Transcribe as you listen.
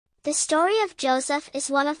The story of Joseph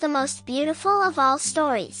is one of the most beautiful of all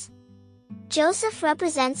stories. Joseph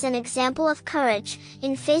represents an example of courage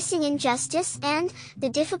in facing injustice and the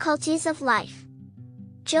difficulties of life.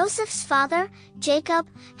 Joseph's father, Jacob,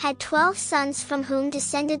 had 12 sons from whom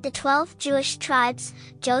descended the 12 Jewish tribes.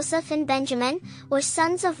 Joseph and Benjamin were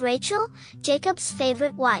sons of Rachel, Jacob's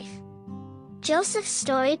favorite wife. Joseph's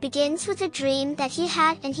story begins with a dream that he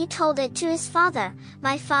had, and he told it to his father.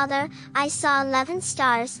 "My father, I saw 11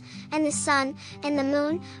 stars, and the sun, and the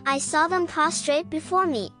moon, I saw them prostrate before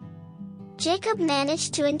me." Jacob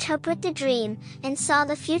managed to interpret the dream, and saw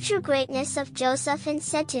the future greatness of Joseph and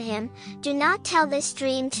said to him, "Do not tell this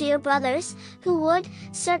dream to your brothers, who would,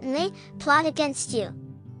 certainly, plot against you."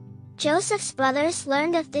 Joseph's brothers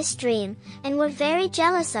learned of this dream, and were very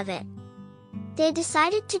jealous of it. They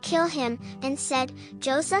decided to kill him, and said,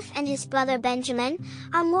 "Joseph and his brother Benjamin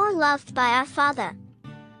are more loved by our father.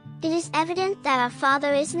 It is evident that our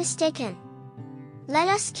father is mistaken. Let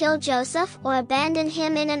us kill Joseph or abandon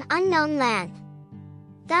him in an unknown land.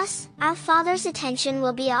 Thus, our father's attention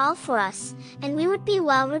will be all for us, and we would be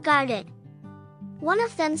well regarded." One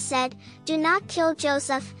of them said, "Do not kill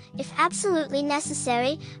Joseph. If absolutely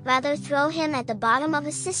necessary, rather throw him at the bottom of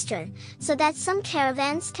a cistern, so that some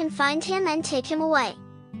caravans can find him and take him away."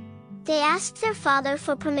 They asked their father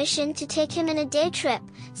for permission to take him in a day trip,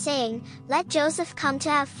 saying, "Let Joseph come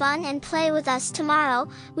to have fun and play with us tomorrow,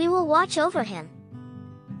 we will watch over him."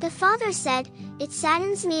 The father said, "It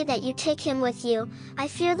saddens me that you take him with you. I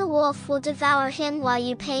fear the wolf will devour him while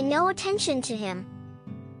you pay no attention to him."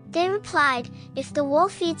 They replied, "If the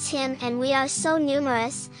wolf eats him and we are so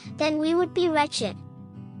numerous, then we would be wretched."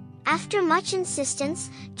 After much insistence,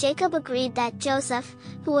 Jacob agreed that Joseph,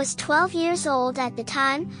 who was 12 years old at the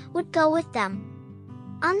time, would go with them.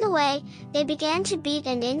 On the way, they began to beat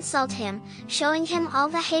and insult him, showing him all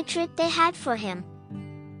the hatred they had for him.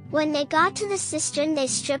 When they got to the cistern, they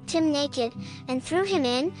stripped him naked, and threw him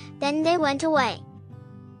in, then they went away.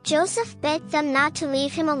 Joseph begged them not to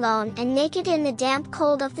leave him alone and naked in the damp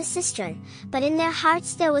cold of the cistern, but in their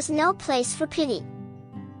hearts there was no place for pity.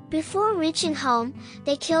 Before reaching home,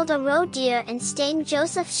 they killed a roe deer and stained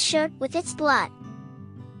Joseph's shirt with its blood.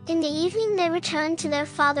 In the evening they returned to their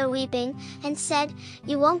father weeping, and said,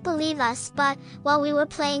 "You won't believe us, but, while we were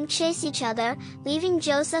playing chase each other, leaving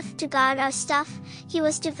Joseph to guard our stuff, he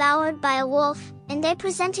was devoured by a wolf," and they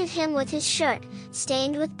presented him with his shirt,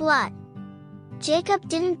 stained with blood. Jacob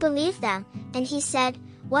didn't believe them, and he said,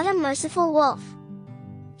 "What a merciful wolf!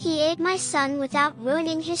 He ate my son without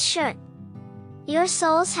ruining his shirt. Your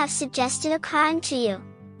souls have suggested a crime to you."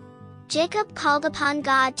 Jacob called upon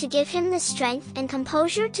God to give him the strength and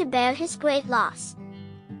composure to bear his great loss.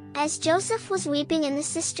 As Joseph was weeping in the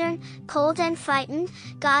cistern, cold and frightened,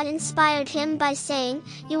 God inspired him by saying,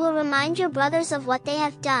 "You will remind your brothers of what they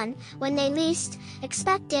have done, when they least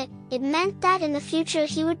expect it." It meant that in the future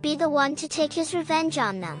he would be the one to take his revenge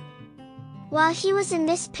on them. While he was in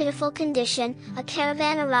this pitiful condition, a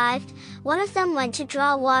caravan arrived. One of them went to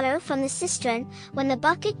draw water from the cistern. When the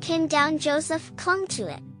bucket came down, Joseph clung to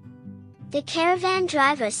it. The caravan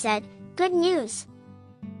driver said, "Good news!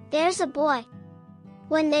 There's a boy."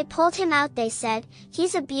 When they pulled him out, they said,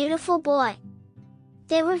 "He's a beautiful boy."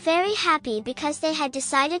 They were very happy because they had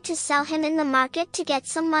decided to sell him in the market to get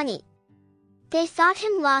some money. They thought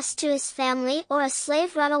him lost to his family or a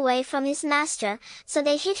slave run away from his master, so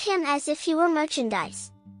they hid him as if he were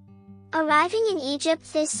merchandise. Arriving in Egypt,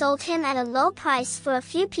 they sold him at a low price for a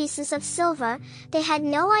few pieces of silver. They had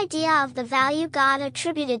no idea of the value God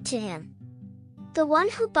attributed to him. The one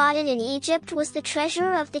who bought it in Egypt was the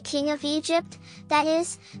treasurer of the king of Egypt, that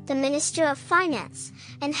is, the minister of finance,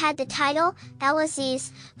 and had the title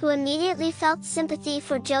El-Aziz, who immediately felt sympathy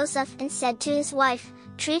for Joseph and said to his wife,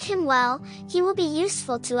 "Treat him well, he will be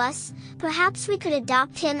useful to us, perhaps we could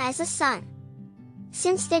adopt him as a son."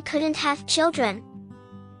 Since they couldn't have children.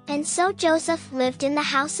 And so Joseph lived in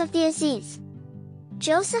the house of the Aziz.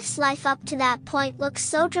 Joseph's life up to that point looked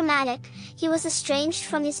so dramatic. He was estranged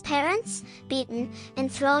from his parents, beaten,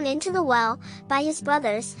 and thrown into the well by his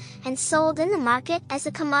brothers, and sold in the market as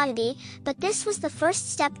a commodity, but this was the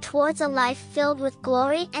first step towards a life filled with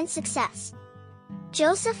glory and success.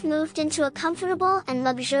 Joseph moved into a comfortable and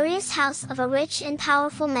luxurious house of a rich and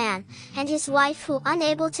powerful man, and his wife, who,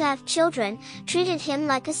 unable to have children, treated him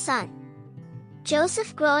like a son.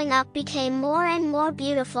 Joseph, growing up, became more and more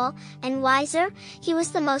beautiful and wiser. He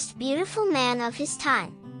was the most beautiful man of his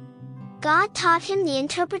time. God taught him the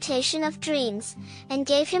interpretation of dreams, and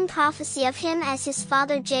gave him prophecy of him as his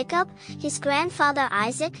father Jacob, his grandfather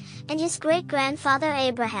Isaac, and his great-grandfather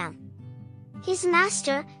Abraham. His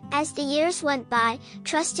master, as the years went by,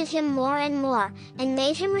 trusted him more and more, and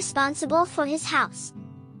made him responsible for his house.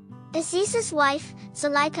 Aziz's wife,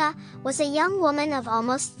 Zuleika, was a young woman of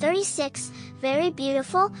almost 36, very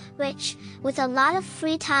beautiful, rich, with a lot of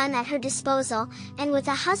free time at her disposal, and with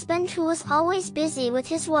a husband who was always busy with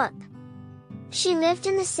his work. She lived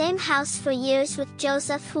in the same house for years with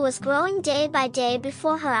Joseph, who was growing day by day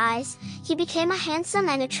before her eyes. He became a handsome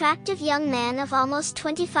and attractive young man of almost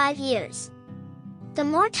 25 years. The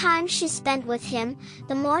more time she spent with him,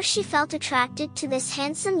 the more she felt attracted to this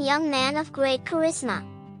handsome young man of great charisma.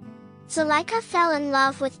 Zuleika fell in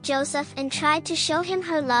love with Joseph and tried to show him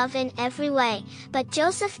her love in every way, but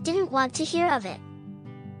Joseph didn't want to hear of it.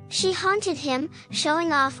 She haunted him,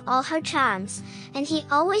 showing off all her charms, and he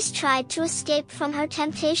always tried to escape from her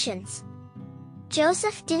temptations.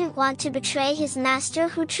 Joseph didn't want to betray his master,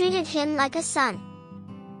 who treated him like a son.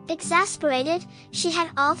 Exasperated, she had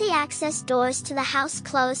all the access doors to the house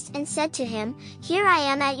closed and said to him, "Here I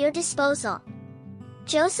am at your disposal."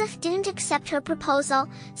 Joseph didn't accept her proposal,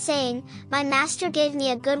 saying, "My master gave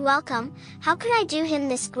me a good welcome, how could I do him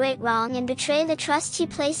this great wrong and betray the trust he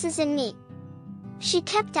places in me?" She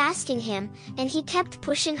kept asking him, and he kept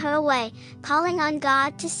pushing her away, calling on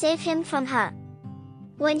God to save him from her.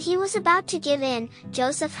 When he was about to give in,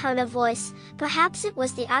 Joseph heard a voice, perhaps it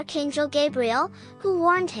was the archangel Gabriel, who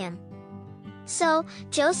warned him. So,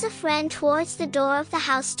 Joseph ran towards the door of the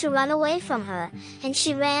house to run away from her, and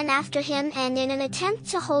she ran after him and, in an attempt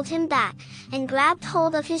to hold him back, and grabbed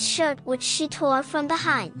hold of his shirt, which she tore from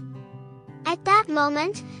behind. At that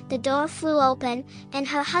moment, the door flew open, and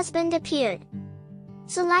her husband appeared.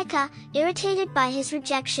 Zuleika, irritated by his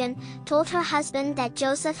rejection, told her husband that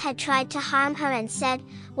Joseph had tried to harm her and said,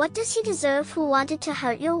 "What does he deserve who wanted to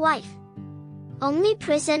hurt your wife? Only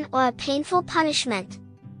prison or a painful punishment."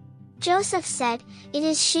 Joseph said, "It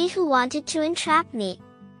is she who wanted to entrap me."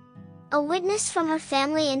 A witness from her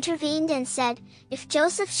family intervened and said, "If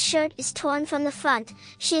Joseph's shirt is torn from the front,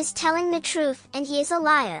 she is telling the truth and he is a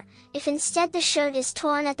liar. If instead the shirt is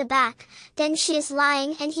torn at the back, then she is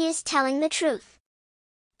lying and he is telling the truth."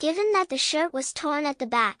 Given that the shirt was torn at the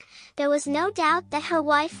back, there was no doubt that her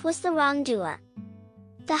wife was the wrongdoer.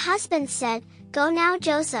 The husband said, "Go now,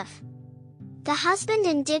 Joseph." The husband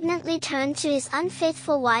indignantly turned to his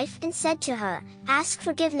unfaithful wife and said to her, "Ask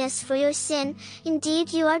forgiveness for your sin,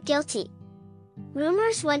 indeed you are guilty."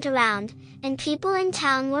 Rumors went around, and people in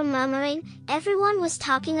town were murmuring, everyone was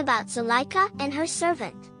talking about Zuleika and her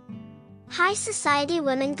servant. High society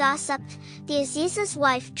women gossiped, the Aziz's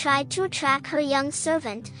wife tried to attract her young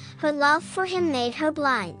servant, her love for him made her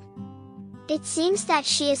blind. It seems that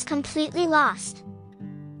she is completely lost.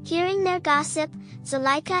 Hearing their gossip,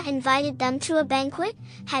 Zuleika invited them to a banquet,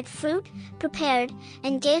 had fruit prepared,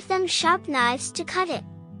 and gave them sharp knives to cut it.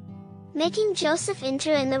 Making Joseph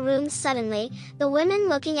enter in the room suddenly, the women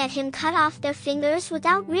looking at him cut off their fingers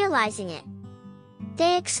without realizing it.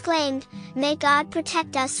 They exclaimed, "May God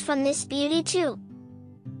protect us from this beauty too.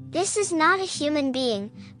 This is not a human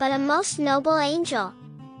being, but a most noble angel."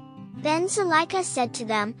 Then Zuleika said to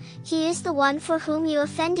them, "He is the one for whom you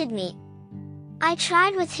offended me. I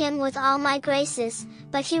tried with him with all my graces,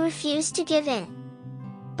 but he refused to give in.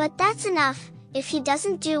 But that's enough, if he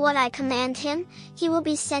doesn't do what I command him, he will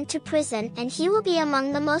be sent to prison and he will be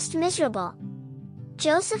among the most miserable."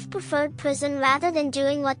 Joseph preferred prison rather than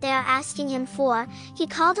doing what they are asking him for. He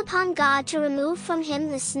called upon God to remove from him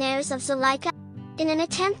the snares of Zuleika. In an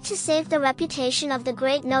attempt to save the reputation of the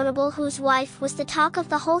great notable whose wife was the talk of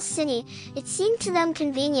the whole city, it seemed to them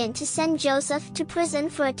convenient to send Joseph to prison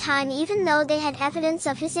for a time even though they had evidence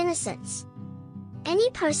of his innocence. Any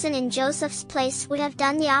person in Joseph's place would have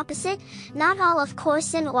done the opposite, not all of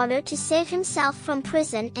course in order to save himself from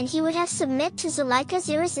prison, and he would have submit to Zuleika's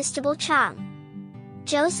irresistible charm.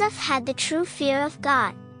 Joseph had the true fear of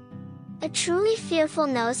God. A truly fearful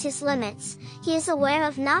knows his limits, he is aware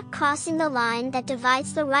of not crossing the line that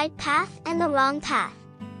divides the right path and the wrong path.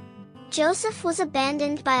 Joseph was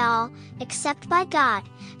abandoned by all, except by God,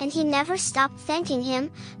 and he never stopped thanking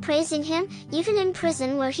him, praising him, even in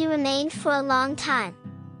prison where he remained for a long time.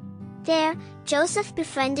 There, Joseph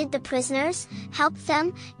befriended the prisoners, helped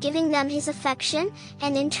them, giving them his affection,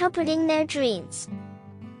 and interpreting their dreams.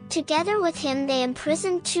 Together with him they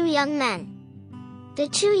imprisoned 2 young men. The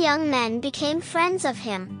 2 young men became friends of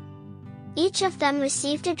him. Each of them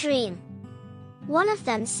received a dream. One of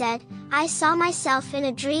them said, "I saw myself in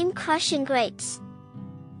a dream crushing grapes."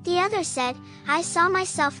 The other said, "I saw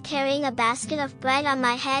myself carrying a basket of bread on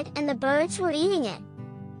my head and the birds were eating it."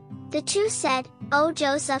 The 2 said, "O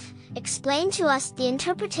Joseph, explain to us the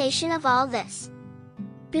interpretation of all this."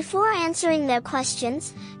 Before answering their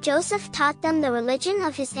questions, Joseph taught them the religion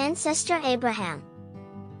of his ancestor Abraham.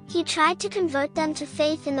 He tried to convert them to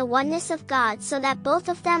faith in the oneness of God so that both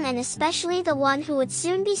of them, and especially the one who would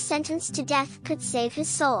soon be sentenced to death, could save his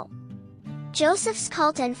soul. Joseph's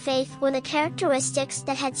cult and faith were the characteristics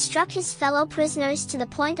that had struck his fellow prisoners to the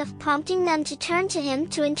point of prompting them to turn to him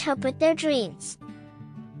to interpret their dreams.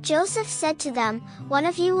 Joseph said to them, "One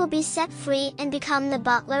of you will be set free and become the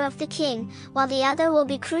butler of the king, while the other will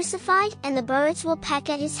be crucified and the birds will peck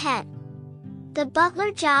at his head." The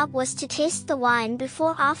butler's job was to taste the wine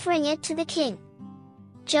before offering it to the king.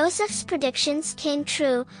 Joseph's predictions came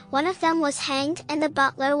true. One of them was hanged and the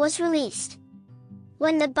butler was released.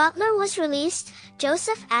 When the butler was released,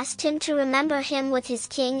 Joseph asked him to remember him with his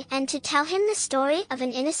king and to tell him the story of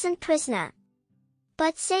an innocent prisoner.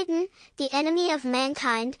 But Satan, the enemy of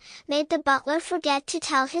mankind, made the butler forget to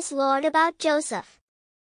tell his lord about Joseph.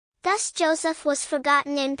 Thus Joseph was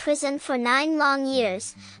forgotten in prison for 9 long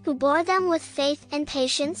years, who bore them with faith and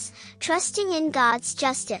patience, trusting in God's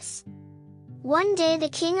justice. One day the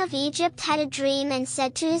king of Egypt had a dream and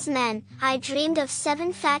said to his men, "I dreamed of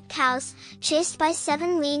 7 fat cows, chased by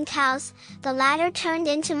 7 lean cows. The latter turned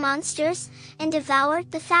into monsters, and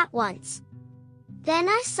devoured the fat ones. Then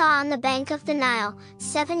I saw on the bank of the Nile,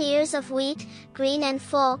 7 ears of wheat, green and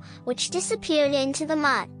full, which disappeared into the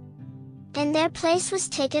mud. And their place was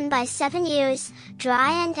taken by 7 ears,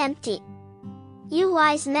 dry and empty. You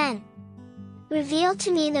wise men, reveal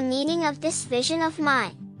to me the meaning of this vision of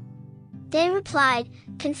mine." They replied,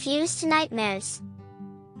 "Confused nightmares.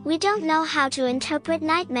 We don't know how to interpret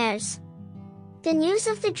nightmares." The news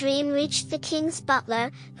of the dream reached the king's butler,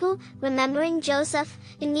 who, remembering Joseph,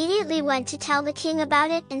 immediately went to tell the king about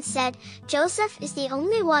it and said, "Joseph is the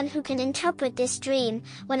only one who can interpret this dream.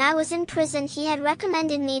 When I was in prison he had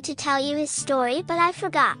recommended me to tell you his story, but I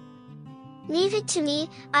forgot. Leave it to me,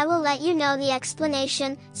 I will let you know the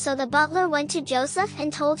explanation." So the butler went to Joseph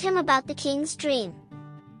and told him about the king's dream.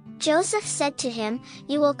 Joseph said to him,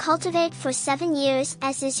 "You will cultivate for 7 years,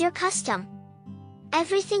 as is your custom.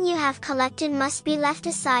 Everything you have collected must be left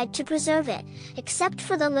aside to preserve it, except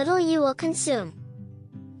for the little you will consume.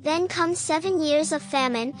 Then come 7 years of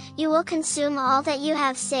famine. You will consume all that you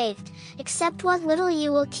have saved, except what little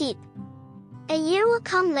you will keep. A year will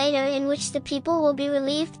come later in which the people will be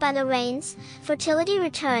relieved by the rains, fertility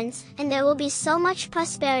returns, and there will be so much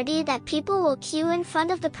prosperity that people will queue in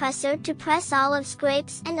front of the presser to press olives,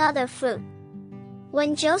 grapes, and other fruit."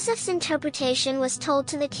 When Joseph's interpretation was told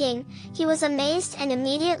to the king, he was amazed and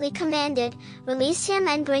immediately commanded, "Release him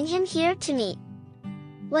and bring him here to me."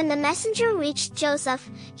 When the messenger reached Joseph,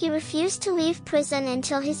 he refused to leave prison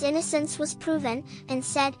until his innocence was proven, and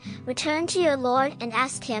said, "Return to your lord and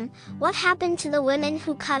ask him, what happened to the women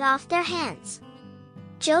who cut off their hands?"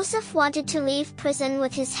 Joseph wanted to leave prison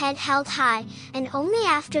with his head held high, and only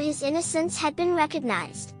after his innocence had been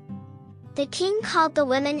recognized. The king called the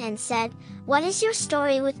women and said, "What is your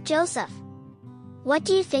story with Joseph? What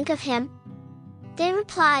do you think of him?" They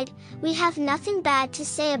replied, "We have nothing bad to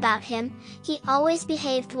say about him. He always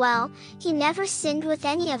behaved well, he never sinned with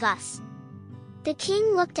any of us." The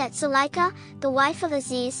king looked at Zuleika, the wife of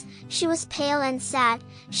Aziz. She was pale and sad.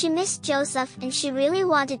 She missed Joseph and she really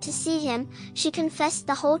wanted to see him. She confessed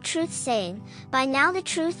the whole truth, saying, "By now the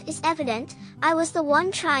truth is evident, I was the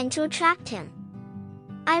one trying to attract him.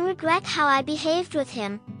 I regret how I behaved with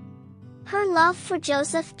him." Her love for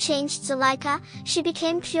Joseph changed Zuleika. She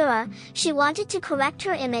became purer. She wanted to correct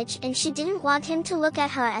her image and she didn't want him to look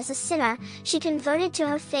at her as a sinner. She converted to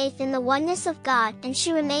her faith in the oneness of God and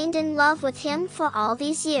she remained in love with him for all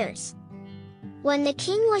these years. When the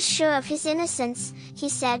king was sure of his innocence, he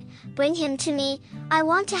said, "Bring him to me, I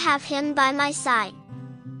want to have him by my side."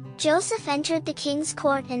 Joseph entered the king's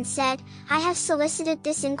court and said, "I have solicited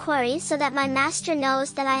this inquiry so that my master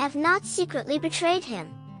knows that I have not secretly betrayed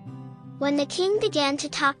him." When the king began to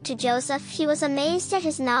talk to Joseph, he was amazed at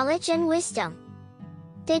his knowledge and wisdom.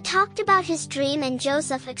 They talked about his dream and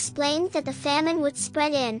Joseph explained that the famine would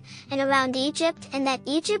spread in and around Egypt and that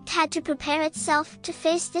Egypt had to prepare itself to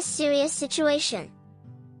face this serious situation.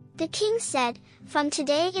 The king said, "From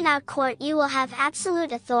today in our court you will have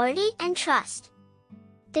absolute authority and trust."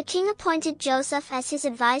 The king appointed Joseph as his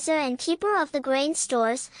advisor and keeper of the grain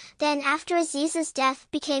stores, then after Aziz's death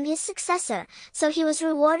became his successor, so he was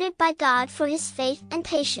rewarded by God for his faith and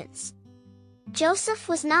patience. Joseph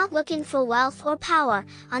was not looking for wealth or power.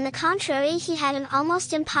 On the contrary, he had an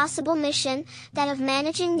almost impossible mission, that of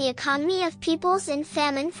managing the economy of peoples in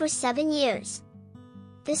famine for 7 years.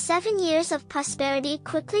 The 7 years of prosperity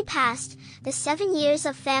quickly passed, the 7 years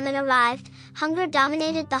of famine arrived. hunger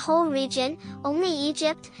dominated the whole region. Only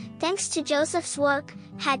Egypt, thanks to Joseph's work,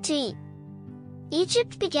 had to eat.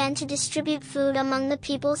 Egypt began to distribute food among the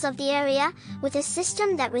peoples of the area, with a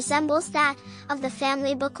system that resembles that of the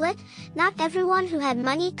family booklet. Not everyone who had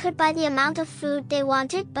money could buy the amount of food they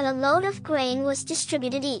wanted, but a load of grain was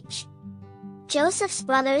distributed each. Joseph's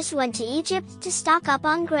brothers went to Egypt to stock up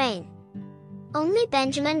on grain. Only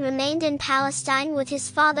Benjamin remained in Palestine with his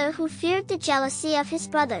father, who feared the jealousy of his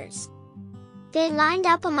brothers. They lined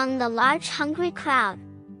up among the large hungry crowd.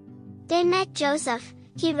 They met Joseph.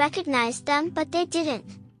 He recognized them, but they didn't.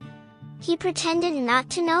 He pretended not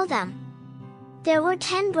to know them. There were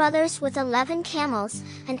 10 brothers with 11 camels,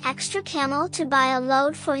 an extra camel to buy a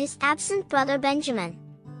load for his absent brother Benjamin.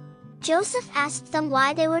 Joseph asked them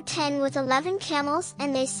why they were 10 with 11 camels,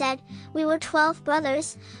 and they said, "We were 12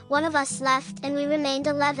 brothers, one of us left and we remained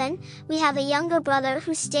 11. We have a younger brother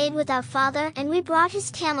who stayed with our father, and we brought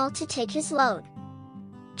his camel to take his load."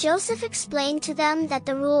 Joseph explained to them that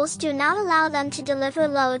the rules do not allow them to deliver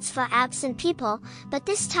loads for absent people, but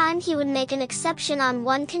this time he would make an exception on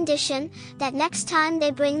one condition, that next time they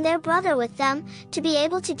bring their brother with them, to be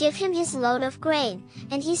able to give him his load of grain.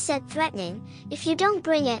 And he said, threatening, "If you don't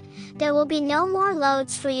bring it, there will be no more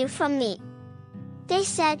loads for you from me." They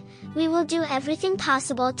said, "We will do everything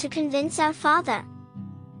possible to convince our father."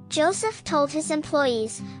 Joseph told his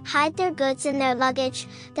employees, "Hide their goods in their luggage,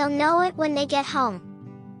 they'll know it when they get home."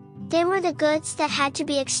 They were the goods that had to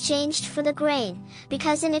be exchanged for the grain,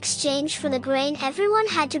 because in exchange for the grain everyone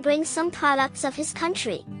had to bring some products of his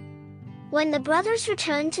country. When the brothers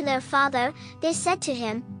returned to their father, they said to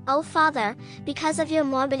him, "O father, because of your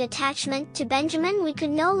morbid attachment to Benjamin we could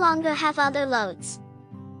no longer have other loads.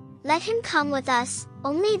 Let him come with us,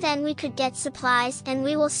 only then we could get supplies, and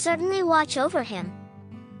we will certainly watch over him."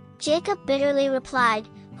 Jacob bitterly replied,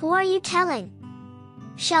 "Who are you telling?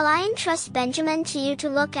 Shall I entrust Benjamin to you to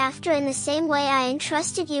look after in the same way I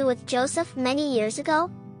entrusted you with Joseph many years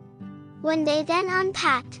ago?" When they then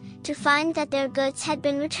unpacked, to find that their goods had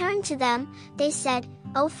been returned to them, they said,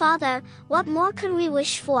 "O father, what more could we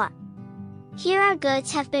wish for? Here our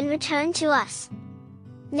goods have been returned to us.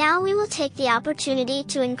 Now we will take the opportunity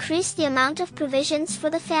to increase the amount of provisions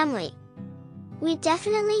for the family. We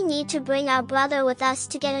definitely need to bring our brother with us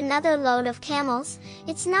to get another load of camels.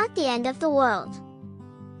 It's not the end of the world."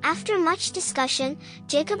 After much discussion,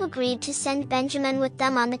 Jacob agreed to send Benjamin with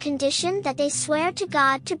them on the condition that they swear to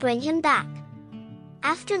God to bring him back.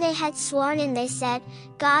 After they had sworn in, they said,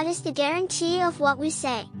 "God is the guarantee of what we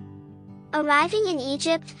say." Arriving in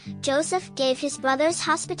Egypt, Joseph gave his brothers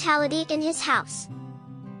hospitality in his house.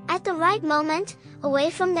 At the right moment, away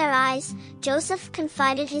from their eyes, Joseph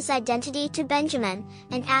confided his identity to Benjamin,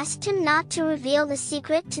 and asked him not to reveal the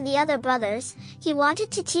secret to the other brothers. He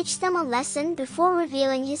wanted to teach them a lesson before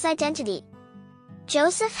revealing his identity.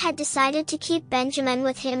 Joseph had decided to keep Benjamin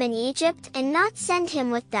with him in Egypt and not send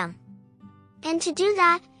him with them. And to do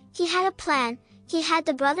that, he had a plan. He had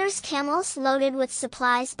the brothers' camels loaded with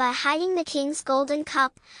supplies by hiding the king's golden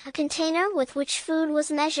cup, a container with which food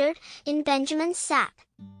was measured, in Benjamin's sack.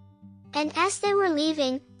 And as they were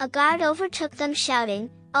leaving, a guard overtook them shouting,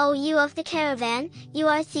 "O you of the caravan, you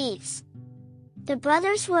are thieves!" The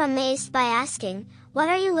brothers were amazed by asking, "What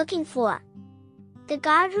are you looking for?" The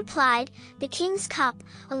guard replied, "The king's cup,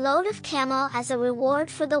 a load of camel as a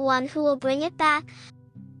reward for the one who will bring it back."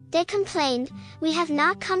 They complained, "We have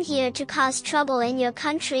not come here to cause trouble in your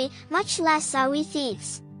country, much less are we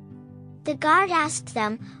thieves." The guard asked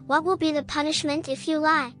them, "What will be the punishment if you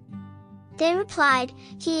lie?" They replied,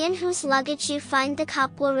 "He in whose luggage you find the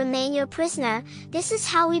cup will remain your prisoner. This is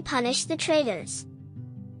how we punish the traitors."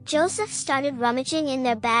 Joseph started rummaging in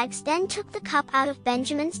their bags, then took the cup out of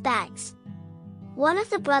Benjamin's bags. One of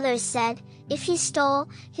the brothers said, "If he stole,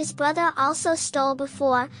 his brother also stole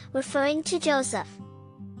before," referring to Joseph.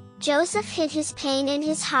 Joseph hid his pain in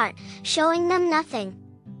his heart, showing them nothing.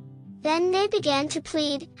 Then they began to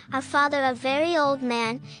plead, "Our father, a very old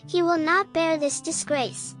man, he will not bear this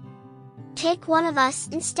disgrace. Take one of us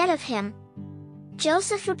instead of him."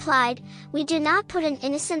 Joseph replied, "We do not put an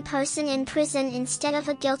innocent person in prison instead of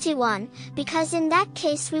a guilty one, because in that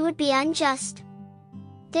case we would be unjust."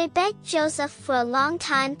 They begged Joseph for a long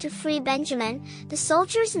time to free Benjamin. The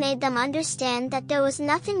soldiers made them understand that there was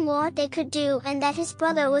nothing more they could do and that his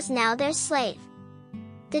brother was now their slave.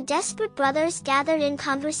 The desperate brothers gathered in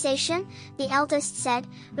conversation. The eldest said,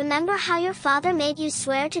 "Remember how your father made you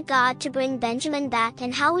swear to God to bring Benjamin back,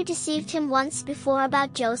 and how we deceived him once before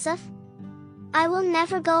about Joseph? I will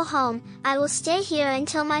never go home. I will stay here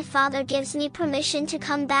until my father gives me permission to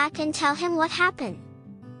come back and tell him what happened."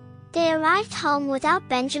 They arrived home without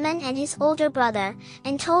Benjamin and his older brother,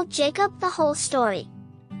 and told Jacob the whole story.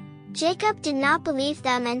 Jacob did not believe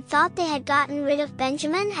them and thought they had gotten rid of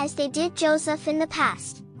Benjamin as they did Joseph in the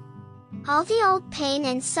past. All the old pain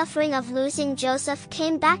and suffering of losing Joseph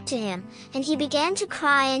came back to him, and he began to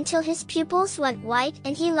cry until his pupils went white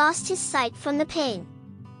and he lost his sight from the pain.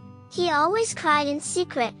 He always cried in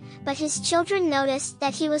secret, but his children noticed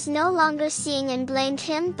that he was no longer seeing and blamed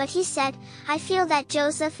him, but he said, "I feel that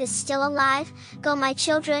Joseph is still alive. Go, my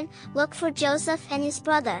children, look for Joseph and his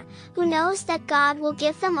brother. Who knows that God will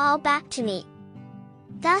give them all back to me?"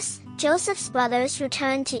 Thus, Joseph's brothers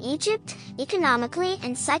returned to Egypt, economically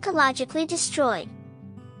and psychologically destroyed.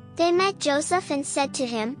 They met Joseph and said to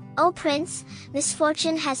him, "O Prince,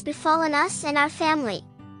 misfortune has befallen us and our family."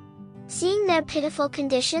 Seeing their pitiful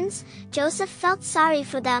conditions, Joseph felt sorry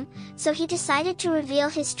for them, so he decided to reveal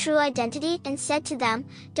his true identity and said to them,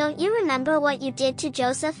 "Don't you remember what you did to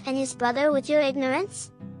Joseph and his brother with your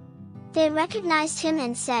ignorance?" They recognized him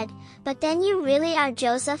and said, "But then you really are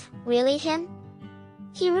Joseph, really him?"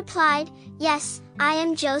 He replied, "Yes, I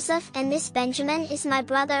am Joseph and this Benjamin is my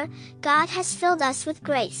brother. God has filled us with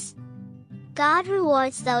grace. God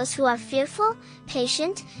rewards those who are fearful,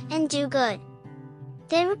 patient, and do good."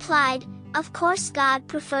 They replied, "Of course God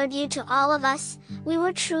preferred you to all of us, we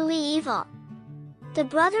were truly evil." The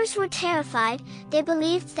brothers were terrified. They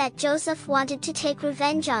believed that Joseph wanted to take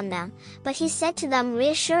revenge on them, but he said to them,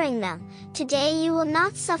 reassuring them, "Today you will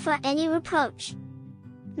not suffer any reproach.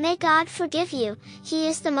 May God forgive you, He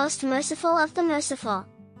is the most merciful of the merciful.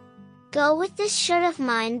 Go with this shirt of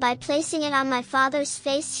mine, by placing it on my father's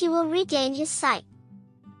face he will regain his sight.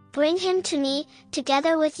 Bring him to me,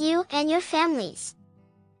 together with you and your families."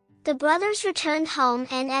 The brothers returned home,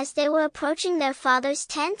 and as they were approaching their father's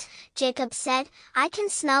tent, Jacob said, "I can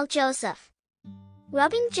smell Joseph."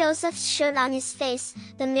 Rubbing Joseph's shirt on his face,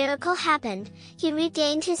 the miracle happened. He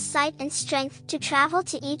regained his sight and strength to travel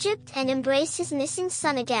to Egypt and embrace his missing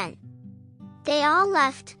son again. They all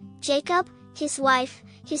left, Jacob, his wife,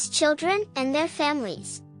 his children, and their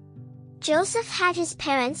families. Joseph had his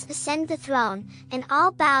parents ascend the throne, and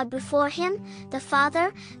all bowed before him, the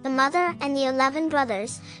father, the mother, and the 11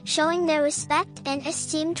 brothers, showing their respect and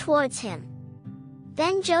esteem towards him.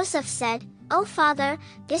 Then Joseph said, "O Father,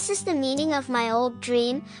 this is the meaning of my old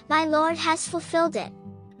dream, my Lord has fulfilled it.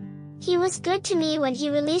 He was good to me when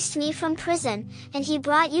he released me from prison, and he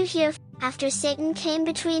brought you here after Satan came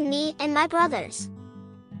between me and my brothers.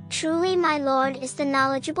 Truly my Lord is the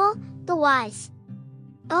knowledgeable, the wise.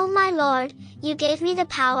 O my Lord, you gave me the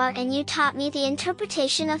power and you taught me the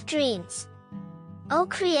interpretation of dreams. O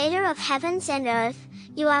Creator of heavens and earth,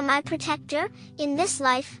 you are my protector, in this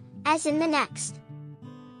life, as in the next.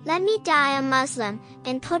 Let me die a Muslim,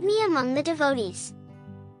 and put me among the devotees."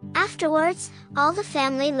 Afterwards, all the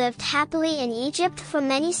family lived happily in Egypt for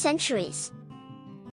many centuries.